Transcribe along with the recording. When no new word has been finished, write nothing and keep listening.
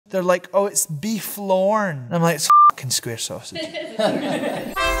They're like, oh, it's beef Lorne. I'm like, it's fucking square sausage.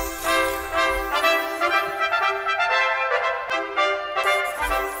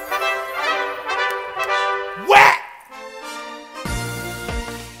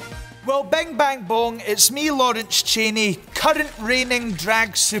 Well, bing bang bong, it's me, Lawrence Chaney, current reigning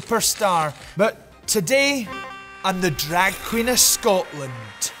drag superstar. But today, I'm the drag queen of Scotland.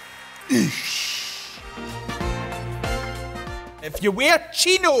 Oosh. If you wear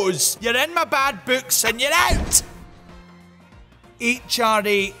chinos, you're in my bad books and you're out.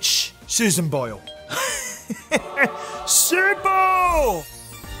 HRH, Susan Boyle. Subo!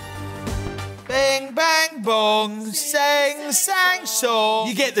 Bing, bang, bong, sing, sang, song.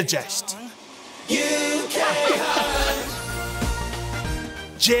 You get the gist.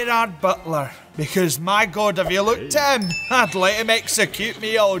 Gerard Butler, because my God, have you looked at him? I'd let him execute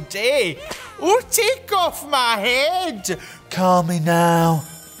me all day. Oh, take off my head. Call me now.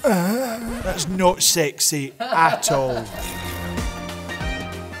 That's not sexy at all.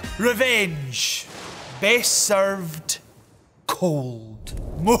 Revenge, best served cold.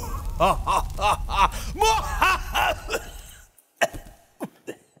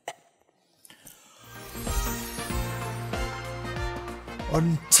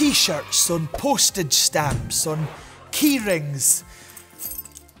 On t-shirts, on postage stamps, on key rings,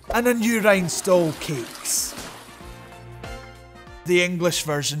 and on new rhinestone cakes. The English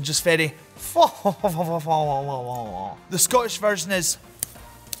version just very. The Scottish version is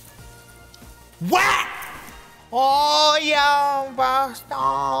whack. Oh, young bastard.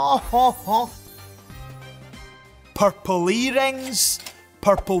 Purple earrings,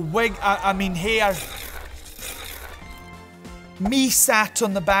 purple wig, I mean hair. Me sat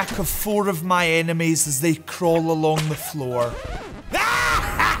on the back of 4 of my enemies as they crawl along the floor.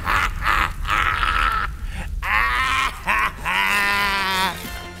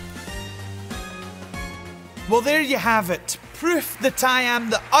 Well, there you have it. Proof that I am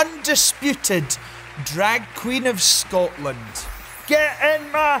the undisputed drag queen of Scotland. Get in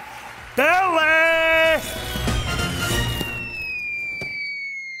my belly!